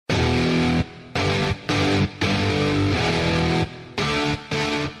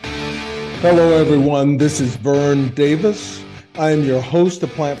Hello, everyone. This is Vern Davis. I am your host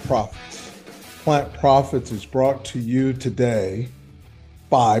of Plant Profits. Plant Profits is brought to you today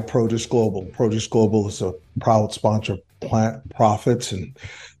by Produce Global. Produce Global is a proud sponsor of Plant Profits. And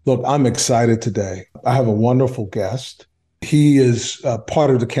look, I'm excited today. I have a wonderful guest. He is part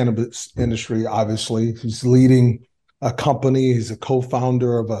of the cannabis industry, obviously. He's leading a company. He's a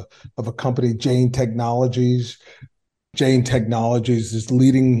co-founder of a company, Jane Technologies. Jane Technologies is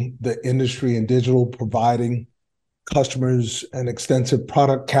leading the industry in digital, providing customers an extensive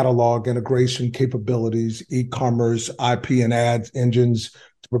product catalog, integration capabilities, e-commerce, IP and ads engines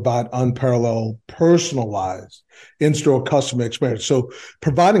to provide unparalleled, personalized in-store customer experience. So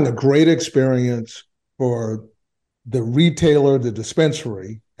providing a great experience for the retailer, the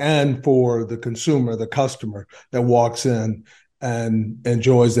dispensary, and for the consumer, the customer that walks in and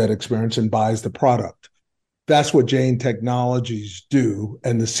enjoys that experience and buys the product. That's what Jane Technologies do.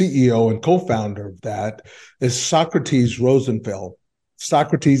 And the CEO and co-founder of that is Socrates Rosenfeld.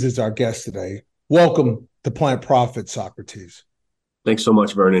 Socrates is our guest today. Welcome to Plant Profits, Socrates. Thanks so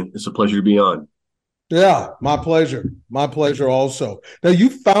much, Vernon. It's a pleasure to be on. Yeah, my pleasure. My pleasure also. Now, you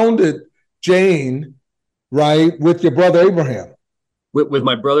founded Jane, right, with your brother Abraham. With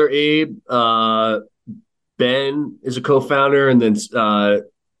my brother Abe, Ben is a co-founder, and then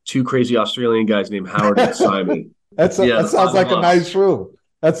two crazy Australian guys named Howard and Simon. That sounds like a nice room.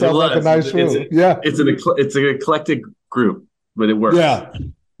 That sounds like a nice room. It's an eclectic group, but it works. Yeah.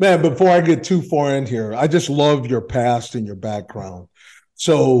 Man, before I get too far in here, I just love your past and your background.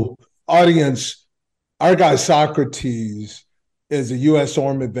 So, audience, our guy Socrates is a U.S.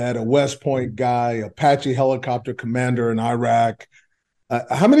 Army vet, a West Point guy, Apache helicopter commander in Iraq.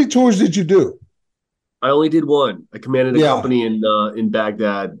 How many tours did you do? I only did one. I commanded a company in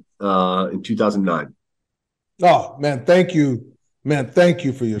Baghdad in 2009. Oh, man, thank you. Man, thank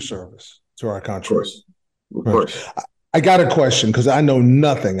you for your service to our country. Of course. I got a question because I know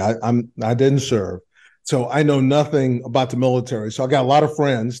nothing. I didn't serve. So I know nothing about the military. So I got a lot of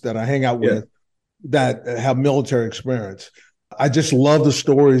friends that I hang out with that have military experience. I just love the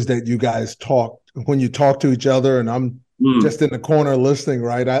stories that you guys talk when you talk to each other, and I'm just in the corner listening,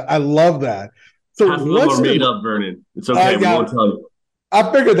 right? I love that. So half of them are made up, Vernon. It's okay. We won't tell you. I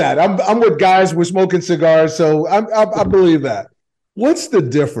figured that. I'm with guys. We're smoking cigars, so I believe that. What's the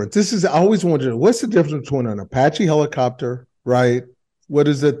difference? I always wondered, what's the difference between an Apache helicopter, right? What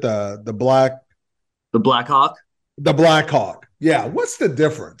is it? The Black Hawk? The Black Hawk. Yeah. What's the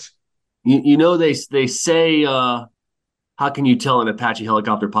difference? You know, they say, how can you tell an Apache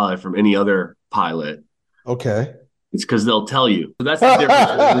helicopter pilot from any other pilot? Okay. It's because they'll tell you. So that's the difference.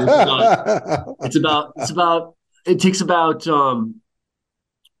 It takes about 2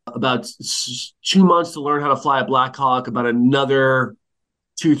 months to learn how to fly a Black Hawk, about another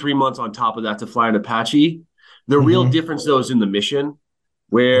 2-3 months on top of that to fly an Apache. The real difference, though, is in the mission,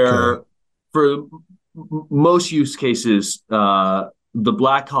 where for most use cases, the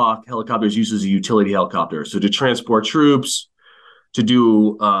Black Hawk helicopter is used as a utility helicopter. So to transport troops, to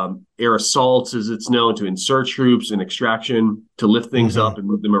do air assaults, as it's known, to insert troops and extraction, to lift things up and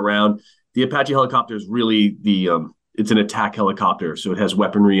move them around. The Apache helicopter is really it's an attack helicopter, so it has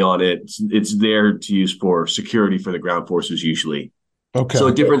weaponry on it. It's there to use for security for the ground forces usually. Okay. So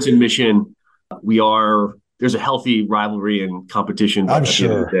a difference in mission. There's a healthy rivalry and competition. But at the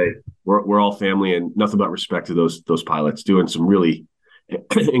end of the day, we're all family, and nothing but respect to those pilots doing some really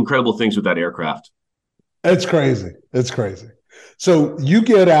incredible things with that aircraft. It's crazy. So you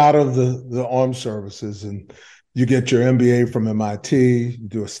get out of the armed services and you get your MBA from MIT, you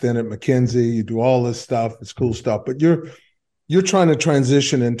do a stint at McKinsey, you do all this stuff. It's cool stuff, but you're trying to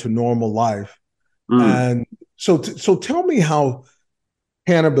transition into normal life. And so tell me how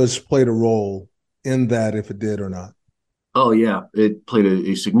cannabis played a role in that, if it did or not. Oh, yeah. It played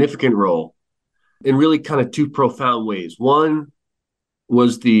a significant role in really kind of two profound ways. One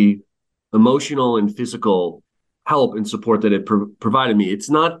was the emotional and physical help and support that it provided me. It's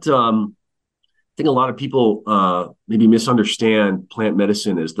not, I think a lot of people maybe misunderstand plant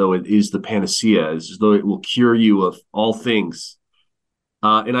medicine as though it is the panacea, as though it will cure you of all things.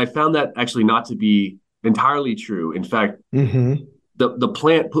 And I found that actually not to be entirely true. In fact, the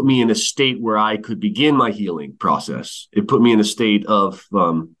plant put me in a state where I could begin my healing process. It put me in a state of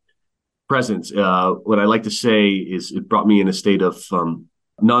presence. What I like to say is it brought me in a state of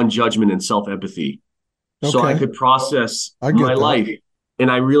non-judgment and self-empathy. Okay. So I could process my life.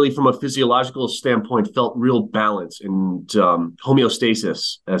 And I really, from a physiological standpoint, felt real balance and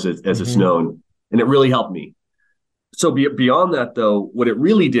homeostasis, as it's known. And it really helped me. So beyond that, though, what it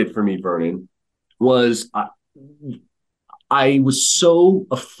really did for me, Vernon, was I was so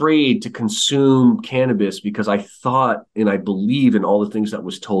afraid to consume cannabis because I thought and I believed in all the things that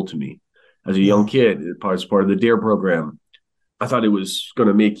was told to me as a young kid as part of the DARE program. I thought it was going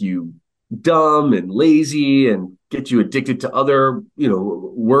to make you dumb and lazy and get you addicted to other,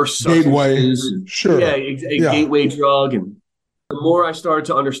 worse Gateway. substances. Sure. Yeah, a gateway drug. And the more I started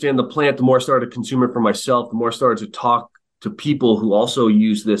to understand the plant, the more I started to consume it for myself, the more I started to talk to people who also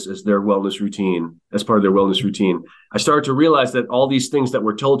use this as their wellness routine, as part of their wellness routine. I started to realize that all these things that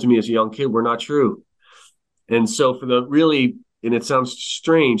were told to me as a young kid were not true. And so and it sounds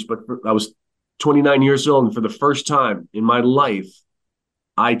strange, but I was 29 years old. And for the first time in my life,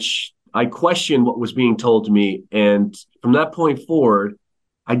 I questioned what was being told to me. And from that point forward,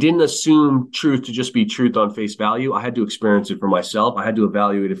 I didn't assume truth to just be truth on face value. I had to experience it for myself. I had to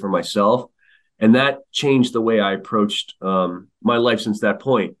evaluate it for myself. And that changed the way I approached my life since that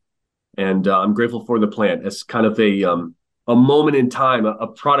point. And I'm grateful for the plant as kind of a moment in time, a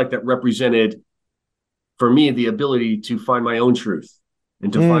product that represented for me the ability to find my own truth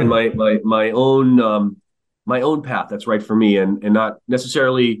and to find my own path that's right for me, and not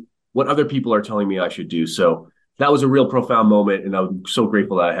necessarily what other people are telling me I should do. So that was a real profound moment, and I'm so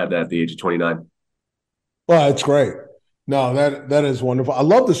grateful that I had that at the age of 29. Well, that's great. No, that is wonderful. I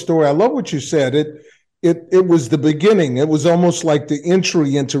love the story. I love what you said. It was the beginning. It was almost like the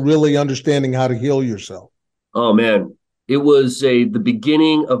entry into really understanding how to heal yourself. Oh man, it was the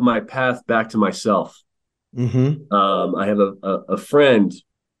beginning of my path back to myself. Mm-hmm. I have a friend,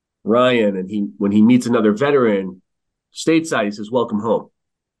 Ryan, and when he meets another veteran stateside, he says, "Welcome home,"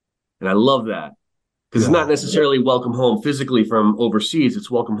 and I love that because it's not necessarily welcome home physically from overseas. It's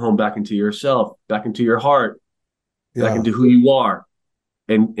welcome home back into yourself, back into your heart, back into who you are.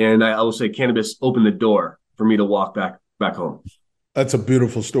 And I will say cannabis opened the door for me to walk back home. That's a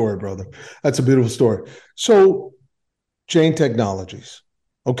beautiful story, brother. That's a beautiful story. So, Jane Technologies.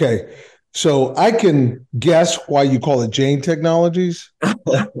 Okay. So I can guess why you call it Jane Technologies.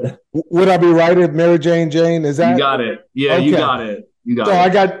 Would I be right at Mary Jane? Is that? You got it. Yeah, okay. You got it. So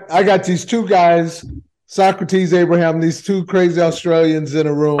I got these two guys, Socrates, Abraham, these two crazy Australians in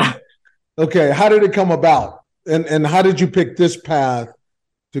a room. Okay. How did it come about? And how did you pick this path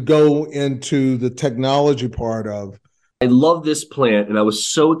to go into the technology part of? I love this plant, and I was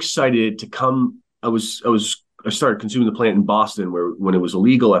so excited to come. I started consuming the plant in Boston, when it was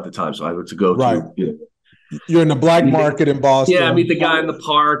illegal at the time. So I had to go to. You're in the black market in Boston. Yeah, I meet the guy in the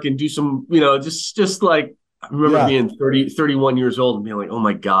park and do some, just like, I remember being 31 years old and being like, oh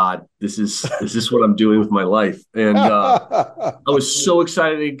my God, is this what I'm doing with my life? And I was so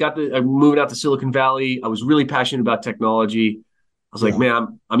excited. I'm moving out to Silicon Valley. I was really passionate about technology. I was like,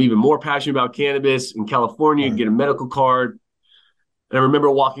 man, I'm even more passionate about cannabis in California, get a medical card. And I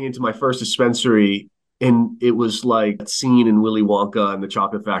remember walking into my first dispensary, and it was like that scene in Willy Wonka and the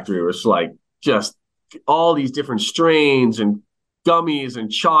Chocolate Factory. It was like just all these different strains and gummies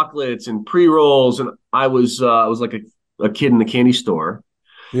and chocolates and pre-rolls. And I was like a kid in the candy store.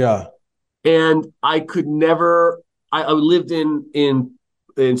 Yeah. And I could never, I lived in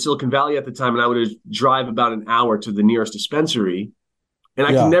Silicon Valley at the time, and I would drive about an hour to the nearest dispensary. And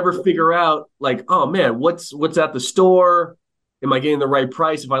I could never figure out, like, oh man, what's at the store? Am I getting the right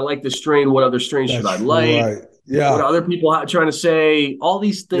price? If I like this strain, what other strains should I like? Right. Yeah. What are other people trying to say? All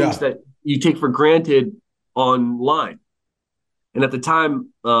these things that you take for granted online. And at the time,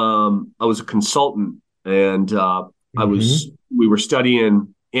 I was a consultant, and we were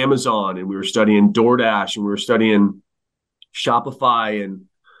studying Amazon, and we were studying DoorDash, and we were studying Shopify, and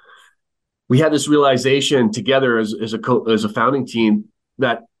we had this realization together as a founding team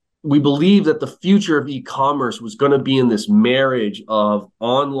that we believed that the future of e-commerce was going to be in this marriage of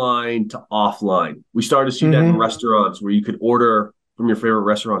online to offline. We started to see that in restaurants, where you could order from your favorite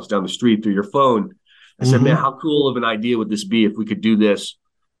restaurants down the street through your phone. I said, man, how cool of an idea would this be if we could do this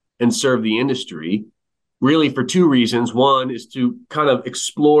and serve the industry? Really for two reasons. One is to kind of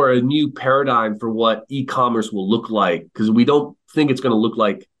explore a new paradigm for what e-commerce will look like, because we don't think it's going to look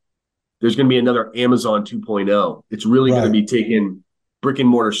like there's going to be another Amazon 2.0. It's really going to be taking brick and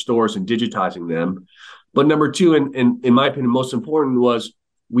mortar stores and digitizing them. But number two, and in my opinion, most important, was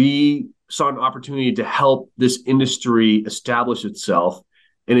we saw an opportunity to help this industry establish itself.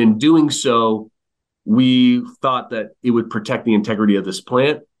 And in doing so, we thought that it would protect the integrity of this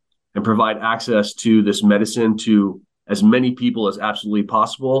plant and provide access to this medicine to as many people as absolutely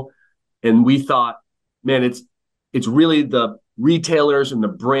possible. And we thought, man, it's really the retailers and the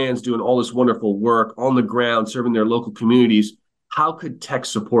brands doing all this wonderful work on the ground, serving their local communities. How could tech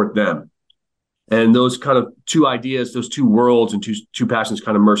support them? And those kind of two ideas, those two worlds and two passions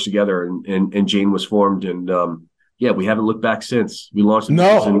kind of merged together, and Jane was formed. And yeah, we haven't looked back since. We launched the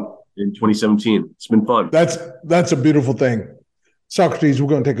business in 2017. It's been fun. That's a beautiful thing. Socrates, we're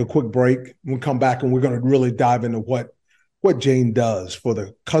going to take a quick break. We'll come back and we're going to really dive into what Jane does for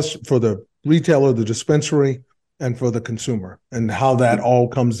the retailer, the dispensary, and for the consumer, and how that all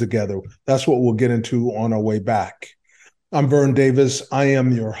comes together. That's what we'll get into on our way back. I'm Vern Davis. I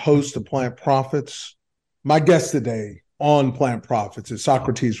am your host of Plant Profits. My guest today on Plant Profits is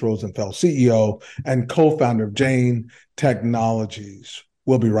Socrates Rosenfeld, CEO and co-founder of Jane Technologies.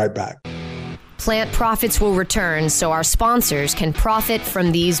 We'll be right back. Plant Profits will return so our sponsors can profit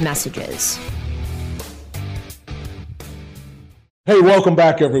from these messages. Hey, welcome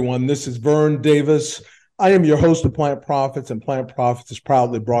back, everyone. This is Vern Davis. I am your host of Plant Profits, and Plant Profits is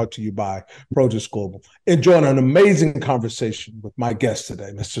proudly brought to you by Produce Global. Enjoying an amazing conversation with my guest today,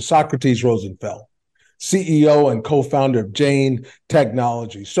 Mr. Socrates Rosenfeld, CEO and co-founder of Jane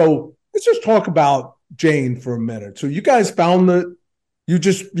Technology. So let's just talk about Jane for a minute. So you guys found that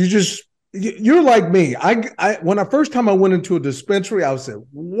you're like me. When the first time I went into a dispensary, I said,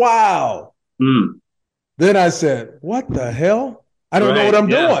 wow. Then I said, what the hell? I don't know what I'm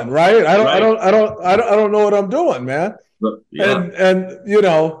doing, right? I don't know what I'm doing, man. Yeah. And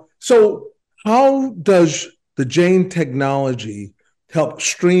so how does the Jane Technology help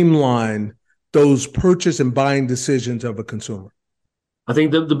streamline those purchase and buying decisions of a consumer? I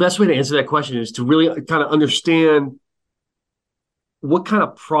think the best way to answer that question is to really kind of understand what kind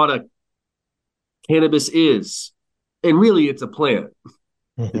of product cannabis is. And really, it's a plant.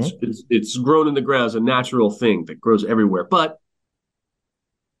 It's grown in the ground as a natural thing that grows everywhere. But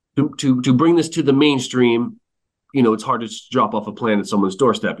to bring this to the mainstream, it's hard to just drop off a plant at someone's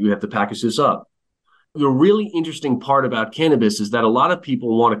doorstep. You have to package this up. The really interesting part about cannabis is that a lot of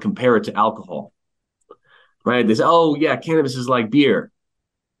people want to compare it to alcohol, right? They say, oh, yeah, cannabis is like beer,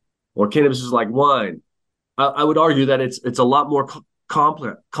 or cannabis is like wine. I would argue that it's a lot more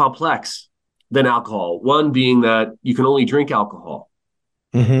complex than alcohol. One being that you can only drink alcohol.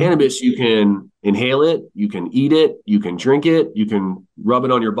 Cannabis, you can inhale it, you can eat it, you can drink it, you can rub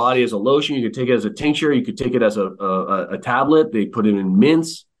it on your body as a lotion, you can take it as a tincture, you could take it as a tablet, they put it in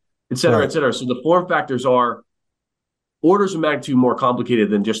mints, et cetera, et cetera. So the form factors are orders of magnitude more complicated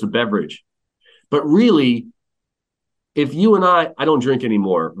than just a beverage. But really, if you and I don't drink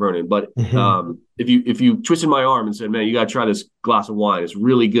anymore, Vernon, but if you twisted my arm and said, man, you got to try this glass of wine, it's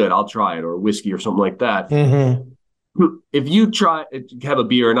really good, I'll try it, or whiskey or something like that. If you have a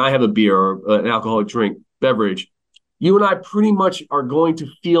beer and I have a beer or an alcoholic beverage, you and I pretty much are going to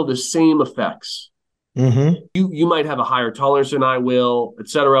feel the same effects. You might have a higher tolerance than I will, et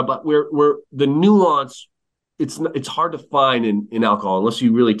cetera, but we're the nuance, it's hard to find in alcohol unless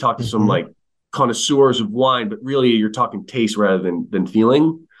you really talk to some like connoisseurs of wine, but really you're talking taste rather than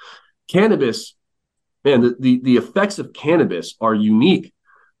feeling. Cannabis, man, the effects of cannabis are unique.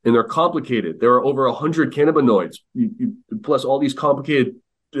 And they're complicated. There are over 100 cannabinoids, plus all these complicated,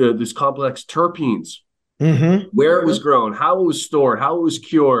 this complex terpenes, where it was grown, how it was stored, how it was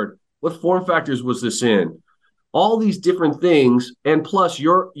cured, what form factors was this in, all these different things. And plus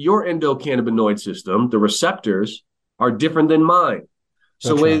your endocannabinoid system, the receptors are different than mine.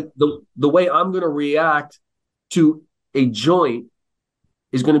 So the way I'm going to react to a joint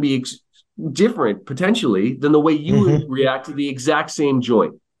is going to be different potentially than the way you would react to the exact same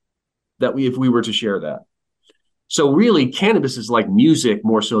joint. If we were to share that. So really, cannabis is like music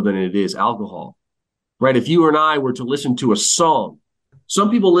more so than it is alcohol, right? If you and I were to listen to a song,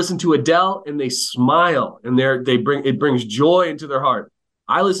 some people listen to Adele and they smile and it brings joy into their heart.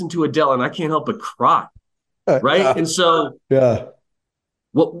 I listen to Adele and I can't help but cry, right? And so,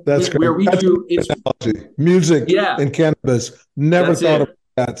 that's where we do music and cannabis. Never thought of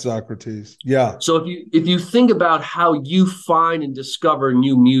that, Socrates. Yeah. So if you think about how you find and discover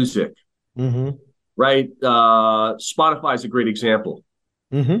new music, right? Spotify is a great example.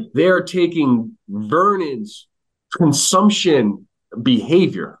 They're taking Vernon's consumption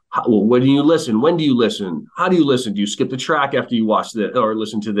behavior. When do you listen? When do you listen? How do you listen? Do you skip the track after you watch this or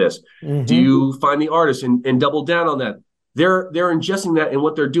listen to this? Do you find the artist and double down on that? They're ingesting that, and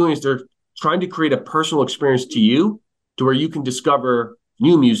what they're doing is they're trying to create a personal experience to you to where you can discover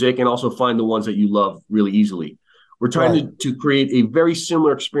new music and also find the ones that you love really easily. We're trying to create a very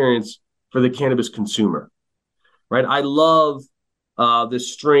similar experience for the cannabis consumer, right? I love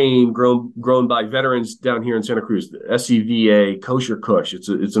this strain grown by veterans down here in Santa Cruz, the SCVA Kosher Kush.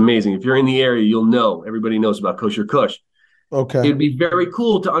 It's amazing. If you're in the area, you'll know. Everybody knows about Kosher Kush. Okay. It'd be very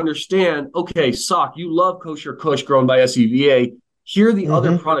cool to understand, okay, Sock, you love Kosher Kush grown by SCVA. Here are the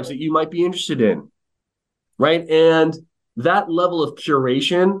other products that you might be interested in, right? And that level of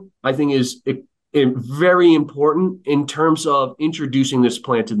curation, I think, is very important in terms of introducing this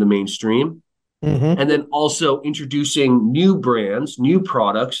plant to the mainstream, and then also introducing new brands, new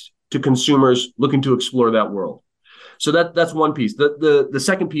products to consumers looking to explore that world. So that's one piece. The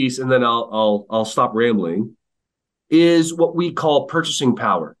second piece, and then I'll stop rambling, is what we call purchasing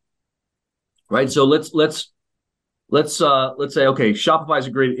power, right? So let's say, okay, Shopify is a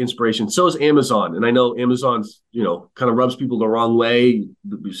great inspiration. So is Amazon, and I know Amazon's kind of rubs people the wrong way,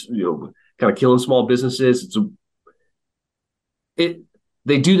 kind of killing small businesses.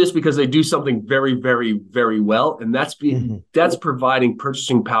 They do this because they do something very, very, very well, and that's providing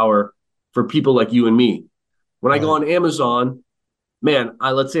purchasing power for people like you and me. When I go on Amazon, man,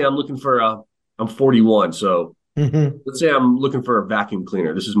 let's say I'm looking for I'm 41, so let's say I'm looking for a vacuum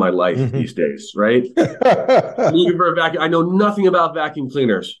cleaner. This is my life these days, right? I'm looking for a vacuum. I know nothing about vacuum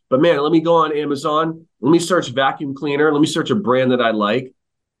cleaners, but man, let me go on Amazon. Let me search vacuum cleaner. Let me search a brand that I like.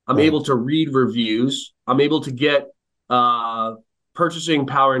 I'm able to read reviews. I'm able to get purchasing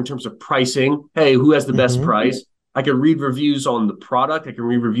power in terms of pricing. Hey, who has the best price? I can read reviews on the product. I can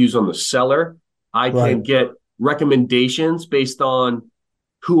read reviews on the seller. I can get recommendations based on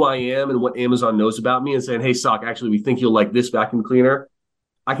who I am and what Amazon knows about me, and saying, hey, Sock, actually, we think you'll like this vacuum cleaner.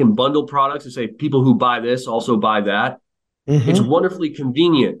 I can bundle products and say, people who buy this also buy that. It's wonderfully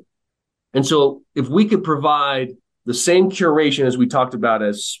convenient. And so if we could provide the same curation as we talked about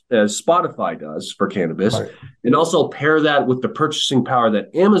as Spotify does for cannabis, and also pair that with the purchasing power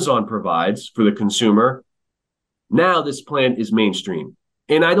that Amazon provides for the consumer, now this plant is mainstream.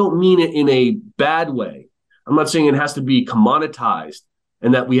 And I don't mean it in a bad way. I'm not saying it has to be commoditized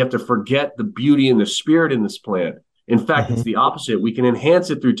and that we have to forget the beauty and the spirit in this plant. In fact, it's the opposite. We can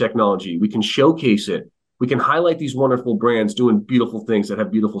enhance it through technology. We can showcase it. We can highlight these wonderful brands doing beautiful things that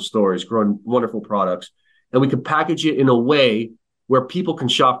have beautiful stories, growing wonderful products. And we can package it in a way where people can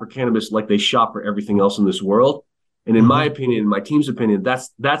shop for cannabis like they shop for everything else in this world. And in my opinion, my team's opinion, that's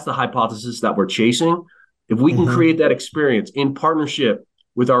the hypothesis that we're chasing. If we can create that experience in partnership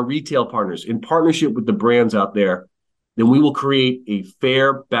with our retail partners, in partnership with the brands out there, then we will create a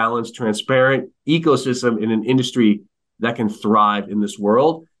fair, balanced, transparent ecosystem in an industry that can thrive in this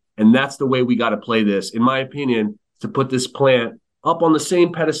world. And that's the way we got to play this, in my opinion, to put this plant up on the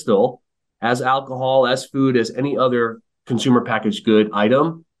same pedestal as alcohol, as food, as any other consumer packaged good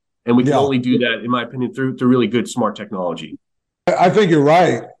item. And we can only do that, in my opinion, through really good, smart technology. I think you're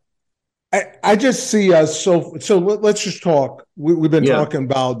right. I just see us, so let's just talk. We've been talking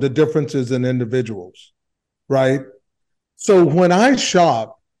about the differences in individuals, right? So when I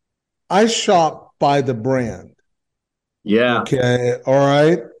shop by the brand. Yeah. Okay. All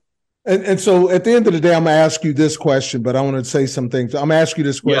right. And so at the end of the day, I'm gonna ask you this question, but I want to say some things. I'm gonna ask you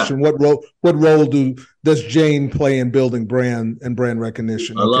this question: What role does Jane play in building brand and brand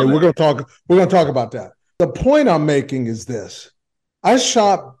recognition? Okay, we're gonna talk about that. The point I'm making is this: I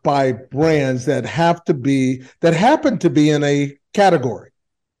shop by brands that happen to be in a category.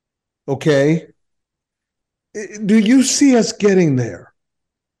 Okay. Do you see us getting there?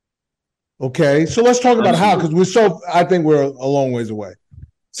 Okay, so let's talk about how, because I think we're a long ways away.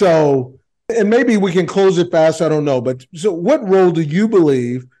 So, and maybe we can close it fast, I don't know. But so what role do you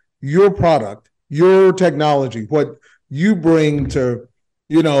believe your product, your technology, what you bring to,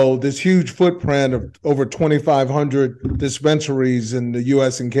 this huge footprint of over 2,500 dispensaries in the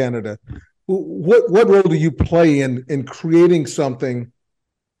US and Canada, what role do you play in creating something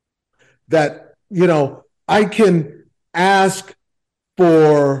that, I can ask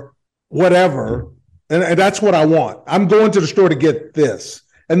for whatever, and that's what I want. I'm going to the store to get this.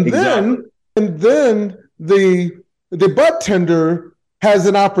 And then the bud tender has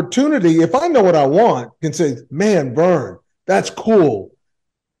an opportunity, if I know what I want, can say, man, Vern, that's cool.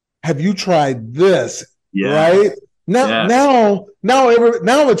 Have you tried this? Right? Now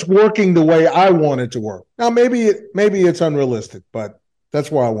it's working the way I want it to work. Now maybe it's unrealistic, but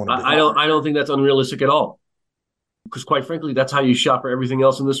that's where I want to be. I don't think that's unrealistic at all. Because quite frankly, that's how you shop for everything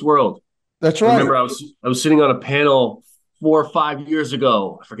else in this world. That's right. I remember I was sitting on a panel 4 or 5 years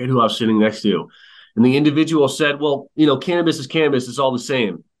ago. I forget who I was sitting next to. And the individual said, well, cannabis is cannabis. It's all the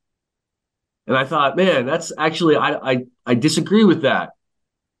same. And I thought, man, that's actually, I disagree with that.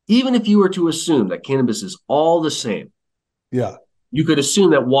 Even if you were to assume that cannabis is all the same. Yeah. You could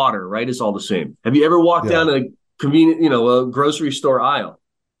assume that water, right, is all the same. Have you ever walked down a convenient, a grocery store aisle?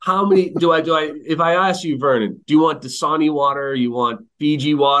 How many if I ask you, Vernon, do you want Dasani water? You want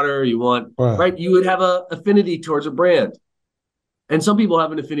Fiji water? You want, right? You would have an affinity towards a brand. And some people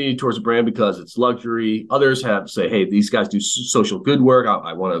have an affinity towards a brand because it's luxury. Others say, hey, these guys do social good work.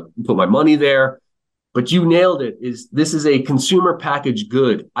 I want to put my money there. But you nailed it. This is a consumer packaged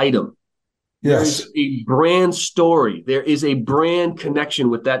good item. Yes. There's a brand story. There is a brand connection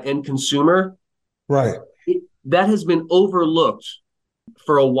with that end consumer. Right. That has been overlooked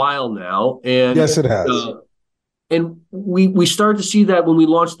for a while now. And yes, it has. And we started to see that when we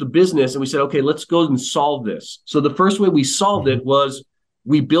launched the business, and we said, okay, let's go and solve this. So the first way we solved it was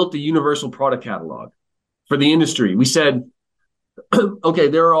we built the universal product catalog for the industry. We said, okay,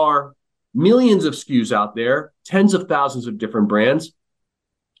 there are millions of SKUs out there, tens of thousands of different brands.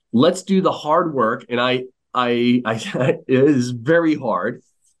 Let's do the hard work. And it is very hard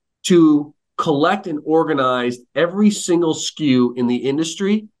to collect and organize every single SKU in the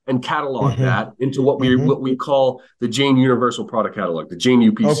industry and catalog that into what we call the Jane Universal Product Catalog, the Jane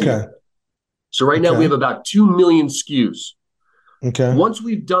UPC. Okay. So right now we have about 2 million SKUs. Okay. Once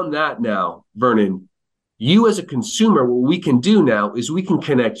we've done that now, Vernon, you as a consumer, what we can do now is we can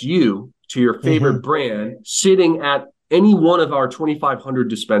connect you to your favorite brand sitting at any one of our 2,500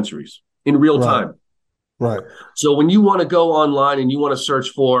 dispensaries in real time. Right. So when you want to go online and you want to search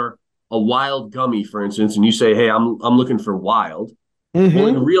for a wild gummy, for instance, and you say, hey, I'm looking for wild. Well,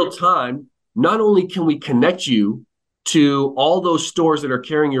 in real time, not only can we connect you to all those stores that are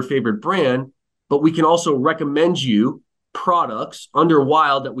carrying your favorite brand, but we can also recommend you products under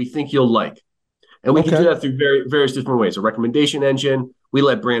wild that we think you'll like. And we can do that through various different ways. A recommendation engine. We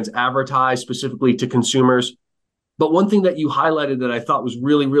let brands advertise specifically to consumers. But one thing that you highlighted that I thought was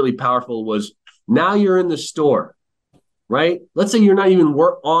really, really powerful was now you're in the store, right? Let's say you're not even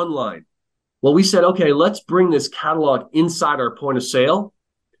online. Well, we said, okay, let's bring this catalog inside our point of sale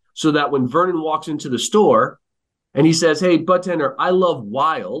so that when Vernon walks into the store and he says, hey, budtender, I love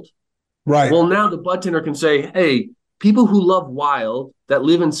wild. Right. Well, now the budtender can say, hey, people who love wild that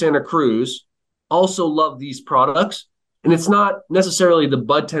live in Santa Cruz also love these products. And it's not necessarily the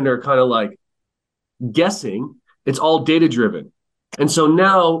budtender kind of like guessing. It's all data driven. And so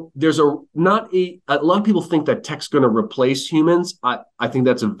now there's a lot of people think that tech's going to replace humans. I think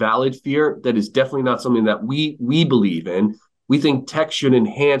that's a valid fear. That is definitely not something that we believe in. We think tech should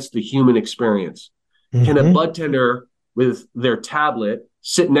enhance the human experience. Can a budtender with their tablet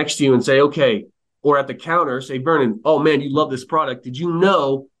sit next to you and say, okay, or at the counter say, Vernon, oh man, you love this product. Did you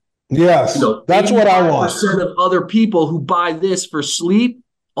know? Yes, that's what I want. 85% of other people who buy this for sleep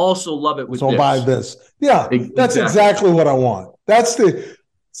also love it with this. Buy this. Yeah, that's exactly what I want.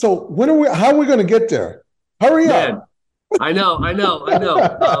 So how are we going to get there? Hurry up. I know. The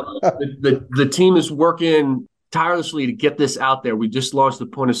team is working tirelessly to get this out there. We just launched the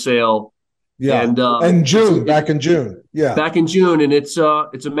point of sale. Yeah. And back in June. Yeah. Back in June. And it's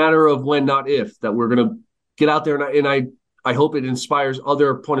a matter of when, not if, that we're going to get out there. And I hope it inspires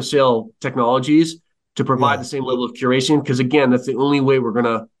other point of sale technologies to provide the same level of curation. Because again, that's the only way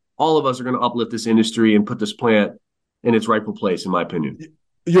all of us are going to uplift this industry and put this plant in its rightful place, in my opinion.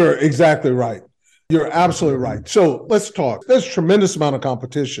 You're exactly right. You're absolutely right. So let's talk. There's a tremendous amount of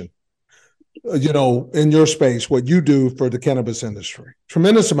competition, in your space, what you do for the cannabis industry.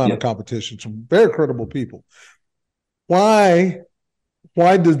 Tremendous amount of competition, some very credible people. Why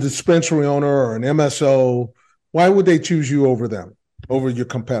does the dispensary owner or an MSO, why would they choose you over them, over your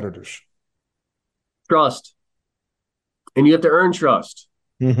competitors? Trust. And you have to earn trust.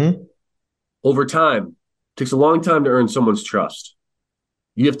 Over time. It takes a long time to earn someone's trust.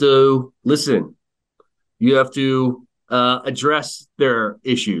 You have to listen. You have to address their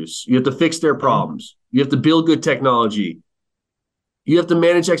issues. You have to fix their problems. You have to build good technology. You have to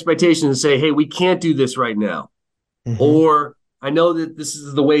manage expectations and say, hey, we can't do this right now. Or I know that this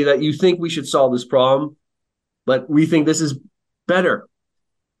is the way that you think we should solve this problem, but we think this is better.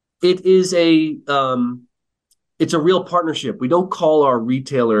 It is it's a real partnership. We don't call our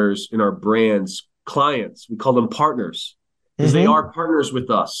retailers and our brands clients. We call them partners because they are partners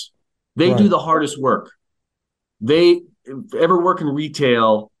with us. They do the hardest work. They ever work in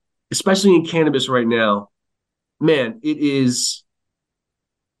retail, especially in cannabis right now, man,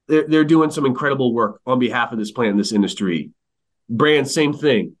 they're doing some incredible work on behalf of this plant in this industry. Brands, same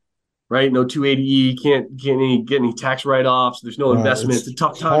thing, right? No 280E, can't get any tax write-offs. There's no investment. It's a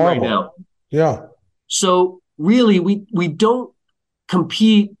tough time right now. Yeah. So really, we don't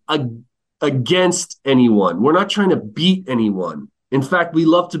compete against anyone. We're not trying to beat anyone. In fact, we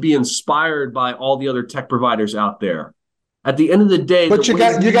love to be inspired by all the other tech providers out there. At the end of the day, but you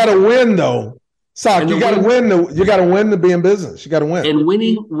got to win though. Sock, you got to win. You got to win to be in business. You got to win. And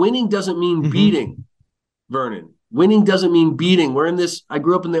winning doesn't mean beating, Vernon. Winning doesn't mean beating. I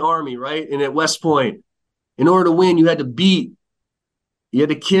grew up in the Army, right? And at West Point, in order to win, you had to beat. You had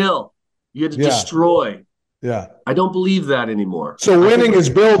to kill. You had to destroy. Yeah. I don't believe that anymore. So winning is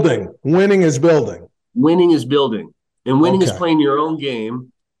building. Winning is building. Winning is building. And winning is playing your own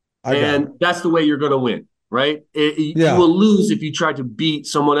game And that's the way you're going to win, right? You will lose if you try to beat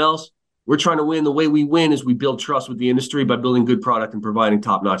someone else. We're trying to win. The way we win is we build trust with the industry by building good product and providing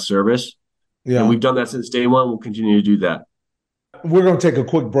top-notch service. Yeah. And we've done that since day one. We'll continue to do that. We're going to take a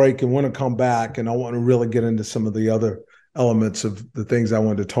quick break and want to come back, and I want to really get into some of the other elements of the things I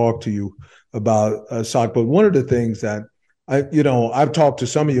wanted to talk to you about, Soc. But one of the things that I've talked to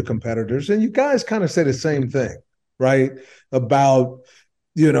some of your competitors, and you guys kind of say the same thing, right? About,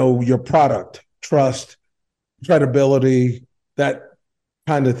 your product, trust, credibility, that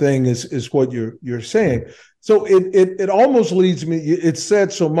kind of thing is what you're saying. So it almost leads me, it's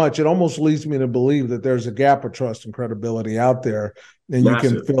said so much, it almost leads me to believe that there's a gap of trust and credibility out there, and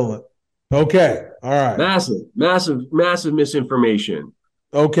Massive. You can feel it. Okay. All right. Massive misinformation.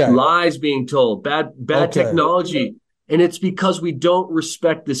 Okay. Lies being told, bad technology. And it's because we don't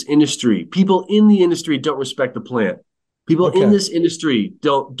respect this industry. People in the industry don't respect the plant. People in this industry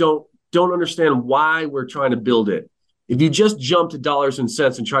don't understand why we're trying to build it. If you just jump to dollars and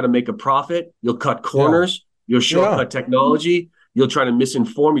cents and try to make a profit, you'll cut corners, you'll shortcut technology, you'll try to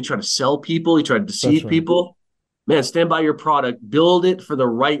misinform, you try to sell people, you try to deceive people. Man, stand by your product, build it for the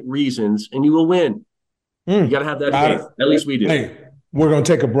right reasons, and you will win. You got to have that faith. At least we do. Hey, we're going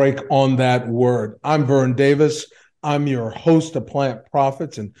to take a break on that word. I'm Vern Davis. I'm your host of Plant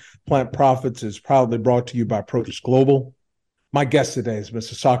Profits, and Plant Profits is proudly brought to you by Produce Global. My guest today is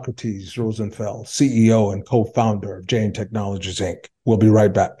Mr. Socrates Rosenfeld, CEO and co-founder of Jane Technologies, Inc. We'll be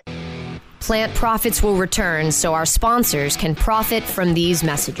right back. Plant Profits will return so our sponsors can profit from these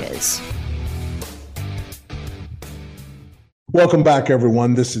messages. Welcome back,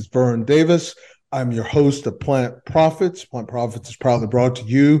 everyone. This is Vern Davis. I'm your host of Plant Profits. Plant Profits is proudly brought to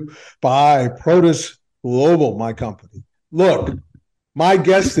you by Produce Global, my company. Look, my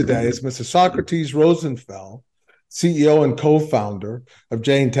guest today is Mr. Socrates Rosenfeld, CEO and co-founder of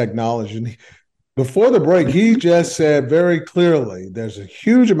Jane Technologies. And before the break, he just said very clearly there's a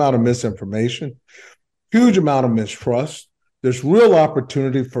huge amount of misinformation, huge amount of mistrust. There's real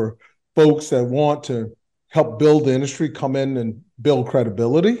opportunity for folks that want to help build the industry, come in and build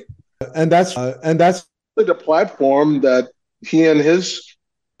credibility. And that's the platform that he and his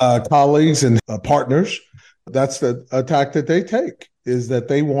colleagues and partners, that's the attack that they take, is that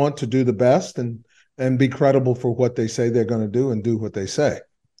they want to do the best and be credible for what they say they're going to do and do what they say.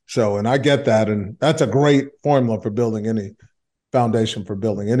 So, and I get that. And that's a great formula for building any foundation for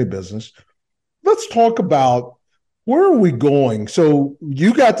building any business. Let's talk about where are we going? So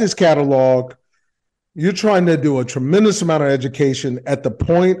you got this catalog. You're trying to do a tremendous amount of education at the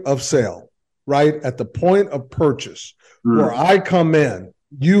point of sale, right? At the point of purchase, where I come in,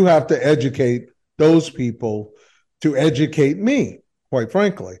 you have to educate those people to educate me, quite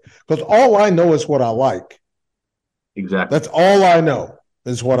frankly, because all I know is what I like. Exactly. That's all I know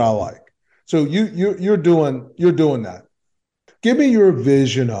is what I like. So you're doing that. Give me your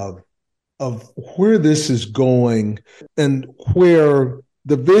vision of where this is going and where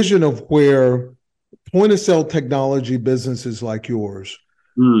the vision of where point of sale technology businesses like yours,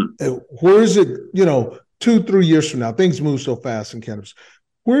 where is it, 2-3 years from now? Things move so fast in cannabis.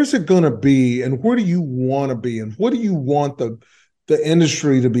 Where is it going to be, and where do you want to be, and what do you want the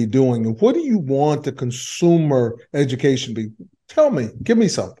industry to be doing, and what do you want the consumer education to be? Tell me, give me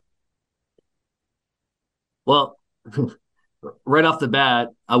something. Well, right off the bat,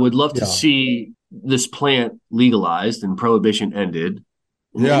 I would love to see this plant legalized and prohibition ended.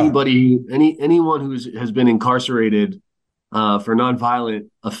 And anyone who has been incarcerated for nonviolent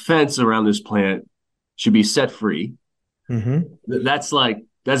offense around this plant should be set free. That's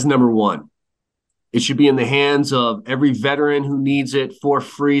number one. It should be in the hands of every veteran who needs it for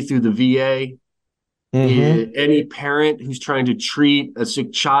free through the VA. Any parent who's trying to treat a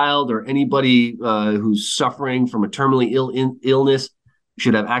sick child or anybody who's suffering from a terminally ill illness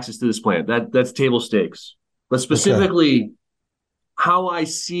should have access to this plant. That's table stakes. But specifically, how I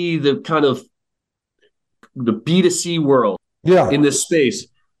see the kind of the B2C world in this space,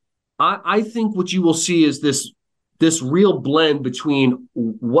 I think what you will see is this real blend between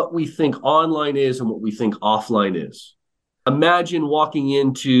what we think online is and what we think offline is. Imagine walking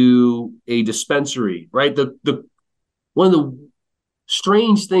into a dispensary, right? The one of the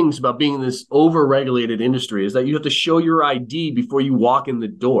strange things about being in this over-regulated industry is that you have to show your ID before you walk in the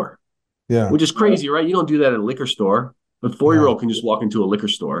door. Which is crazy, right? You don't do that at a liquor store. A 4-year-old can just walk into a liquor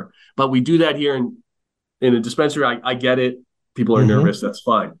store. But we do that here in a dispensary. I get it. People are nervous. That's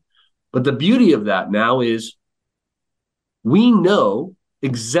fine. But the beauty of that now is we know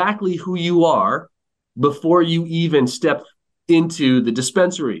exactly who you are before you even step into the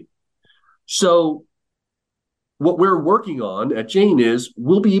dispensary. So what we're working on at Jane is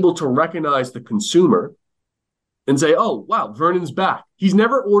we'll be able to recognize the consumer and say, oh, wow, Vernon's back. He's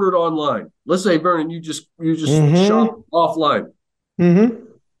never ordered online. Let's say, Vernon, you just shop offline. Mm-hmm.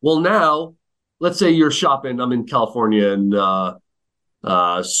 Well, now, let's say you're shopping. I'm in California, and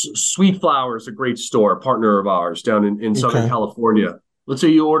Sweet Flower is a great store, a partner of ours down in Southern California. Let's say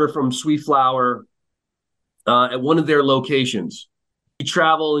you order from Sweet Flower at one of their locations. You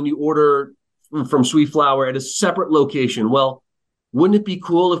travel and you order from Sweet Flower at a separate location. Well, wouldn't it be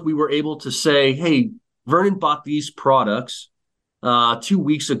cool if we were able to say, hey, Vernon bought these products 2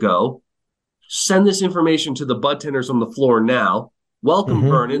 weeks ago. Send this information to the bud tenders on the floor now. Welcome,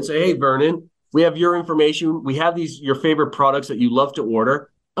 Vernon. Say, hey, Vernon, we have your information. We have your favorite products that you love to order.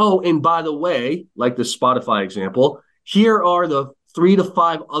 Oh, and by the way, like the Spotify example, here are the 3 to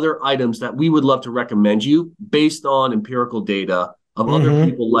 5 other items that we would love to recommend you based on empirical data of other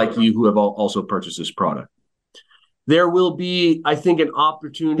people like you who have also purchased this product. There will be, I think, an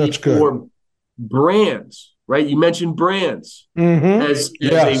opportunity for brands, right? You mentioned brands as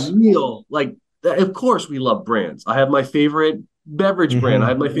a real, like, of course we love brands. I have my favorite beverage brand. I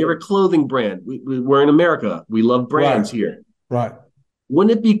have my favorite clothing brand. We're in America. We love brands here. Right.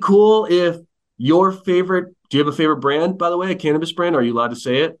 Wouldn't it be cool if your favorite, do you have a favorite brand, by the way, a cannabis brand? Are you allowed to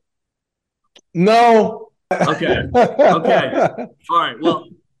say it? No. Okay. All right. Well,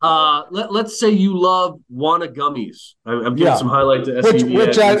 let's say you love Wana gummies. I'm giving some highlight to SEV.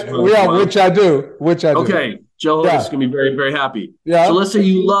 Which I do. Okay. Joe is going to be very, very happy. Yeah. So let's say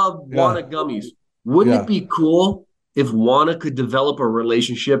you love Wana gummies. Wouldn't it be cool if Wana could develop a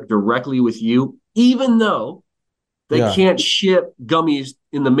relationship directly with you, even though they can't ship gummies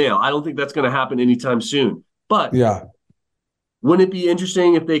in the mail? I don't think that's going to happen anytime soon. But wouldn't it be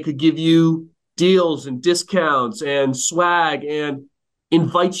interesting if they could give you deals and discounts and swag and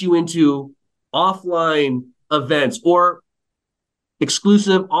invite you into offline events or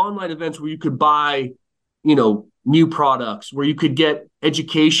exclusive online events where you could buy, new products, where you could get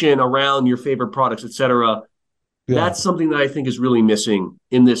education around your favorite products, et cetera. That's something that I think is really missing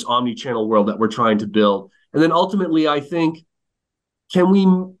in this omni-channel world that we're trying to build. And then ultimately, I think, can we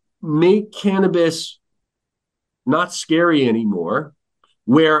make cannabis not scary anymore?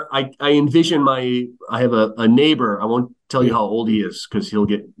 Where I envision I have a neighbor. I won't tell you how old he is because he'll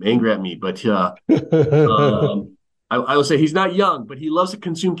get angry at me. But I will say he's not young, but he loves to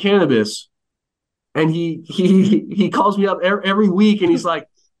consume cannabis. And he calls me up every week, and he's like,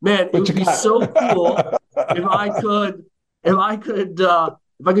 "Man, it would be so cool if I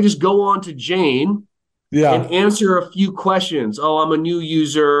could just go on to Jane and answer a few questions. Oh, I'm a new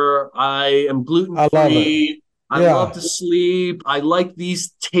user. I am gluten-free. I love to sleep. I like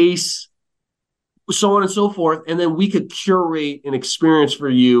these tastes, so on and so forth." And then we could curate an experience for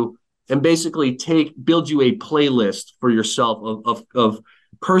you and basically build you a playlist for yourself of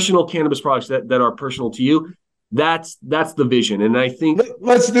personal cannabis products that are personal to you. That's the vision. And I think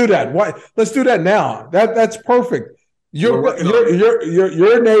let's do that. Let's do that now. That's perfect.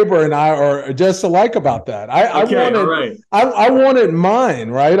 Your neighbor and I are just alike about that. I wanted mine,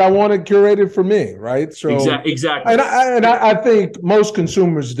 right? I want it curated for me, right? So exactly. And I think most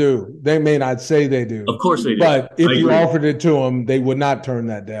consumers do. They may not say they do. Of course they do. But if you offered it to them, they would not turn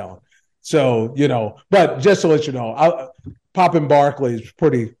that down. So, but just to let you know, Poppin' Barkley is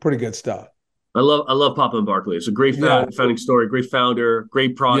pretty good stuff. I love Poppin' Barkley. It's a great founding story, great founder,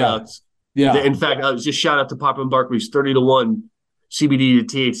 great products. Yeah. In fact, I was just shout out to Poppin' Barkley's 30-to-1 CBD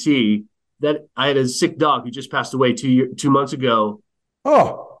to THC. That I had a sick dog who just passed away 2 months ago.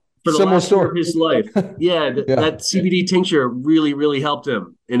 Oh, for the last year of his life. That CBD tincture really, really helped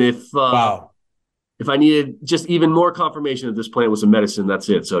him. And if I needed just even more confirmation that this plant was a medicine, that's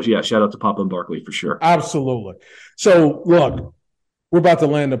it. So shout out to Poppin' Barkley for sure. Absolutely. So look, we're about to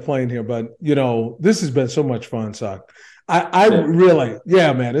land the plane here, but this has been so much fun, Soc. I really,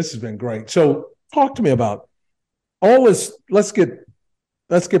 man, this has been great. So talk to me about all this. Let's get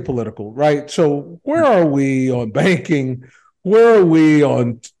political, right? So where are we on banking? Where are we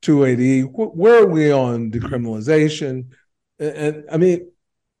on 280? Where are we on decriminalization? And I mean,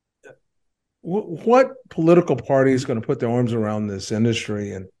 what political party is going to put their arms around this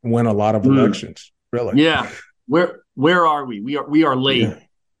industry and win a lot of elections? Really? Yeah. Where are we? We are late. Yeah.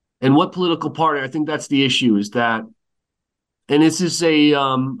 And what political party? I think that's the issue. Is that, and this is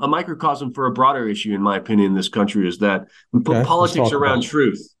a microcosm for a broader issue, in my opinion, in this country, is that we put politics around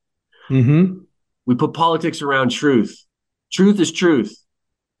truth. Mm-hmm. We put politics around truth. Truth is truth.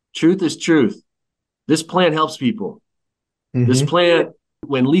 Truth is truth. This plant helps people. Mm-hmm. This plant,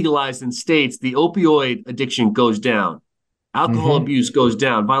 when legalized in states, the opioid addiction goes down. Alcohol abuse goes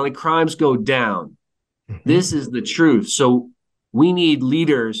down. Violent crimes go down. This is the truth. So we need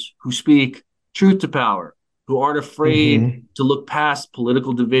leaders who speak truth to power, who aren't afraid to look past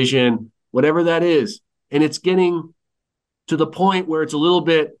political division, whatever that is. And it's getting to the point where it's a little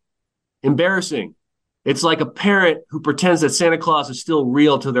bit embarrassing. It's like a parent who pretends that Santa Claus is still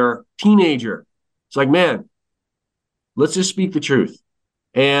real to their teenager. It's like, man, let's just speak the truth.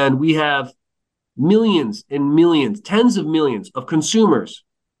 And we have millions and millions, tens of millions of consumers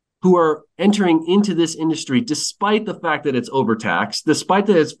who are entering into this industry despite the fact that it's overtaxed, despite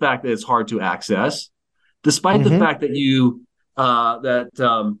the fact that it's hard to access, despite the fact that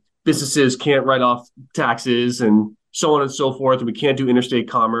businesses can't write off taxes and so on and so forth, and we can't do interstate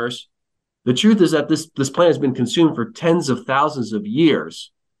commerce. The truth is that this plant has been consumed for tens of thousands of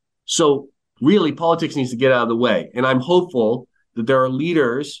years. So really, politics needs to get out of the way. And I'm hopeful that there are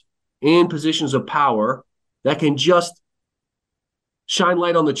leaders in positions of power that can just shine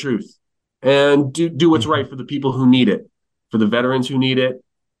light on the truth and do what's right for the people who need it, for the veterans who need it,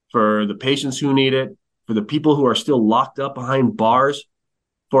 for the patients who need it, for the people who are still locked up behind bars,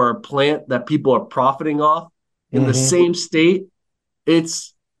 for a plant that people are profiting off in the same state.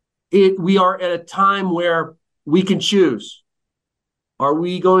 We are at a time where we can choose. Are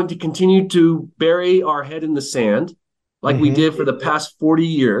we going to continue to bury our head in the sand like we did for the past 40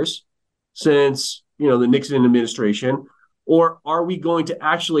 years since, the Nixon administration? Or are we going to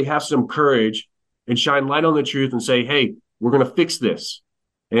actually have some courage and shine light on the truth and say, hey, we're going to fix this?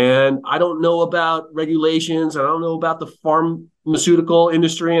 And I don't know about regulations. I don't know about the pharmaceutical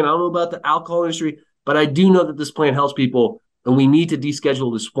industry, and I don't know about the alcohol industry, but I do know that this plant helps people, and we need to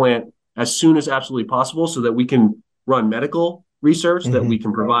deschedule this plant as soon as absolutely possible so that we can run medical research, that we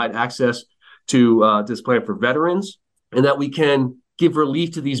can provide access to this plant for veterans, and that we can give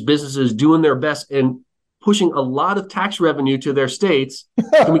relief to these businesses doing their best and pushing a lot of tax revenue to their states.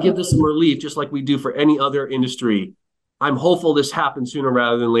 Can we give this some relief just like we do for any other industry? I'm hopeful this happens sooner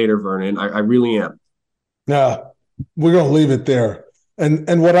rather than later, Vernon. I really am. Yeah, we're going to leave it there.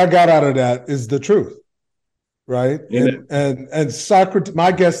 And what I got out of that is the truth, right? And Socrates,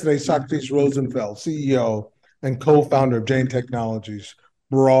 my guest today, Socrates Rosenfeld, CEO and co-founder of Jane Technologies,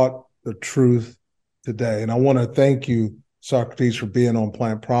 brought the truth today. And I want to thank you, Socrates, for being on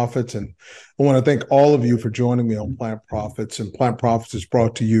Plant Profits. And I want to thank all of you for joining me on Plant Profits. And Plant Profits is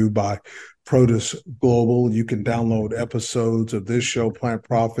brought to you by Produce Global. You can download episodes of this show, Plant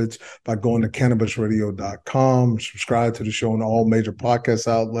Profits, by going to cannabisradio.com, subscribe to the show on all major podcast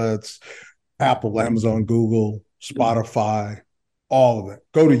outlets, Apple, Amazon, Google, Spotify, all of it.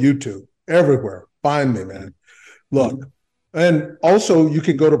 Go to YouTube, everywhere. Find me, man. Look, and also you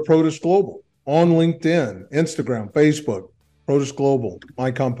can go to Produce Global on LinkedIn, Instagram, Facebook, Produce Global,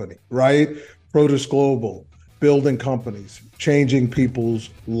 my company, right? Produce Global, building companies, changing people's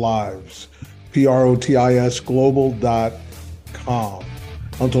lives. PROTIS global.com.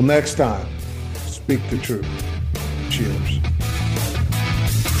 Until next time, speak the truth. Cheers.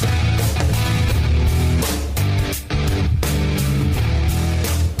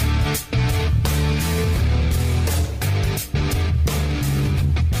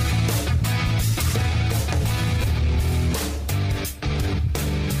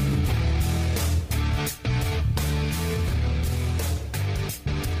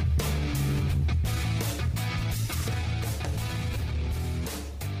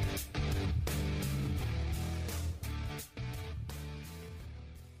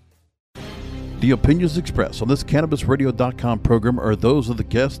 The opinions expressed on this CannabisRadio.com program are those of the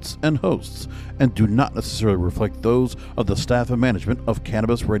guests and hosts and do not necessarily reflect those of the staff and management of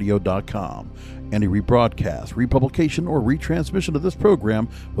CannabisRadio.com. Any rebroadcast, republication, or retransmission of this program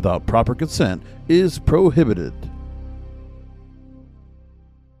without proper consent is prohibited.